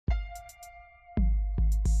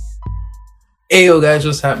Hey yo guys,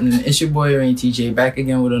 what's happening? It's your boy Rain TJ back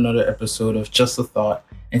again with another episode of Just a Thought.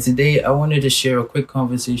 And today I wanted to share a quick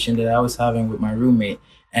conversation that I was having with my roommate,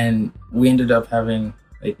 and we ended up having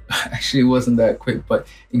actually it wasn't that quick, but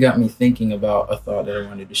it got me thinking about a thought that I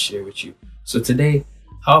wanted to share with you. So today,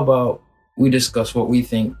 how about we discuss what we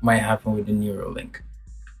think might happen with the Neuralink?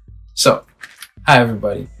 So, hi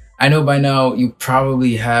everybody. I know by now you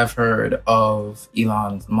probably have heard of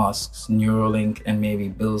Elon Musk's Neuralink and maybe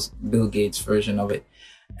Bill Gates' version of it.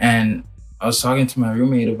 And I was talking to my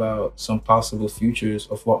roommate about some possible futures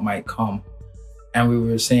of what might come. And we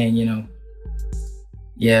were saying,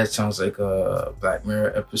 yeah, it sounds like a Black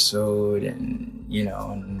Mirror episode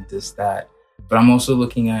and this, that. But I'm also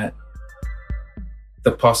looking at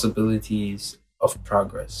the possibilities of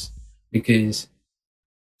progress, because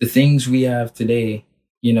the things we have today,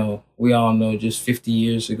 we all know just 50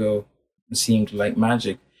 years ago, it seemed like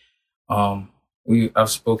magic. I've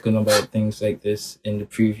spoken about things like this in the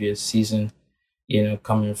previous season,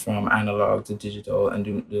 coming from analog to digital and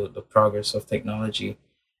the progress of technology.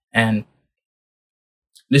 And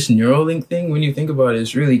this Neuralink thing, when you think about it,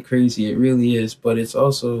 is really crazy. It really is, but it's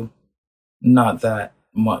also not that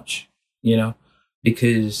much,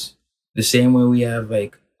 because the same way we have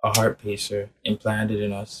like a heart pacer implanted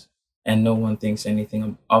in us and no one thinks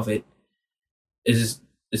anything of it, is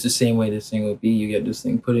it's the same way this thing will be. You get this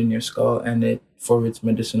thing put in your skull, and it, for its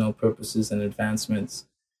medicinal purposes and advancements,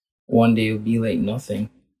 one day it'll be like nothing,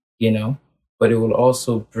 but it will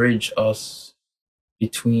also bridge us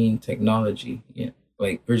between technology,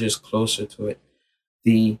 like bridge us closer to it.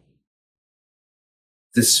 The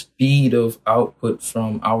speed of output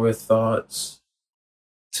from our thoughts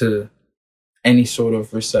to any sort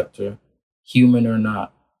of receptor, human or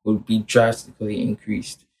not, would be drastically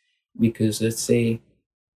increased. Because let's say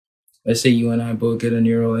you and I both get a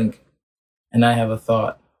Neuralink, and I have a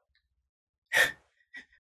thought,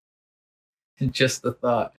 just a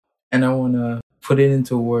thought, and I want to put it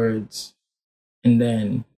into words and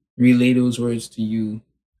then relay those words to you,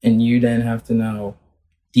 and you then have to now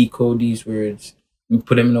decode these words and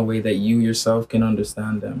put them in a way that you yourself can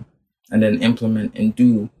understand them, and then implement and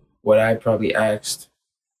do what I probably asked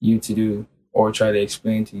you to do or try to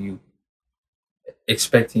explain to you,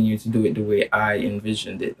 expecting you to do it the way I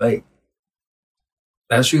envisioned it. Like,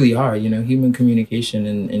 that's really hard. Human communication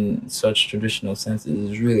in such traditional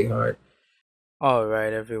senses is really hard. All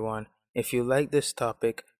right, everyone. If you like this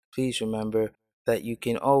topic, please remember that you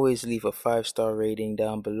can always leave a 5-star rating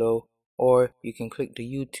down below, or you can click the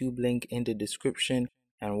YouTube link in the description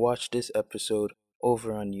and watch this episode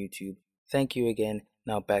over on YouTube. Thank you again.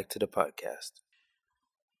 Now back to the podcast.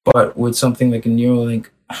 But with something like a Neuralink,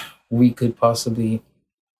 we could possibly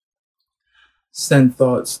send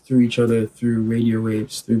thoughts through each other through radio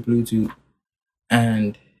waves, through Bluetooth.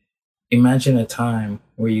 And imagine a time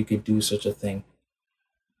where you could do such a thing,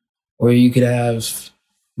 where you could have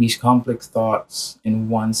these complex thoughts in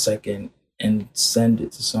 1 second and send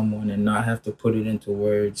it to someone and not have to put it into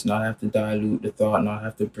words, not have to dilute the thought, not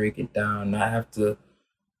have to break it down, not have to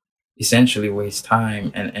essentially waste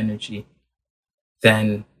time and energy.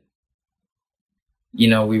 Then,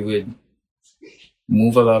 we would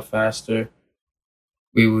move a lot faster.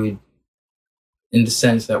 We would, in the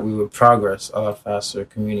sense that we would progress a lot faster.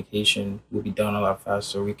 Communication would be done a lot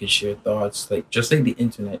faster. We could share thoughts, just like the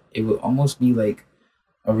internet. It would almost be like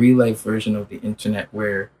a real life version of the internet,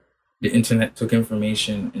 where the internet took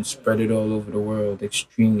information and spread it all over the world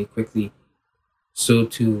extremely quickly. So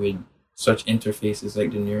too with such interfaces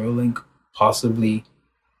like the Neuralink, possibly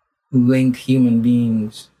link human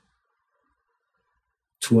beings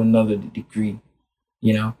to another degree.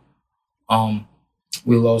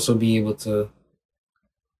 We'll also be able to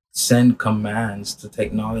send commands to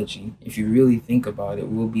technology. If you really think about it,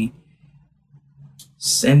 we'll be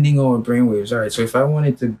sending our brainwaves. All right, so if I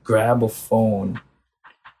wanted to grab a phone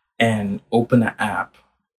and open an app,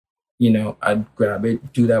 I'd grab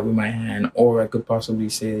it, do that with my hand, or I could possibly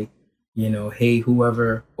say, hey,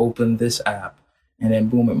 whoever opened this app, and then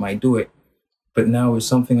boom, it might do it. But now with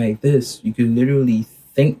something like this, you could literally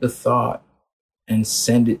think the thought and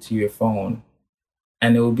send it to your phone.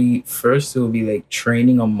 And it will be like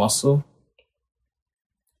training a muscle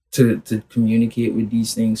to communicate with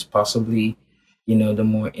these things, possibly, the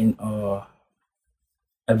more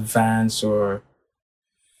advanced or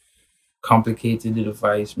complicated the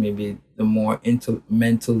device, maybe the more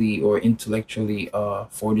mentally or intellectually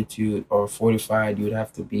fortitude or fortified you would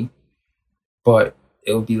have to be. But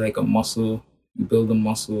it'll be like a muscle. You build a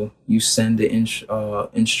muscle, you send the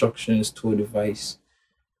instructions to a device,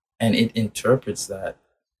 and it interprets that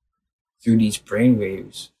through these brain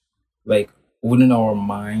waves. Like wouldn't our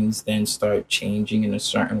minds then start changing in a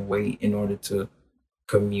certain way in order to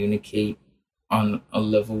communicate on a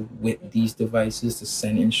level with these devices to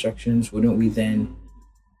send instructions? Wouldn't we then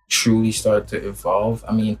truly start to evolve?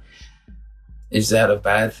 I mean, is that a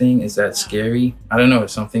bad thing? Is that scary? I don't know.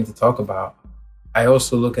 It's something to talk about. I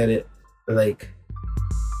also look at it like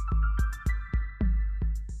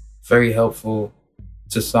very helpful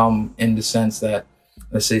to some, in the sense that,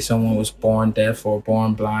 let's say someone was born deaf or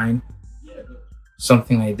born blind,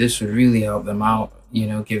 something like this would really help them out,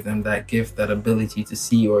 give them that gift, that ability to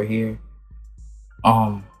see or hear.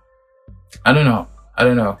 I don't know.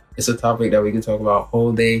 It's a topic that we could talk about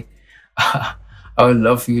whole day. I would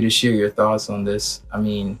love for you to share your thoughts on this. I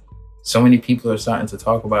mean, so many people are starting to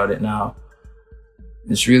talk about it now.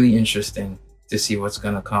 It's really interesting to see what's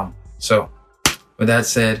gonna come. So with that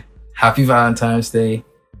said, happy Valentine's Day.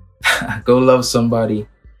 Go love somebody.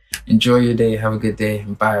 Enjoy your day. Have a good day.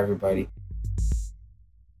 And bye, everybody.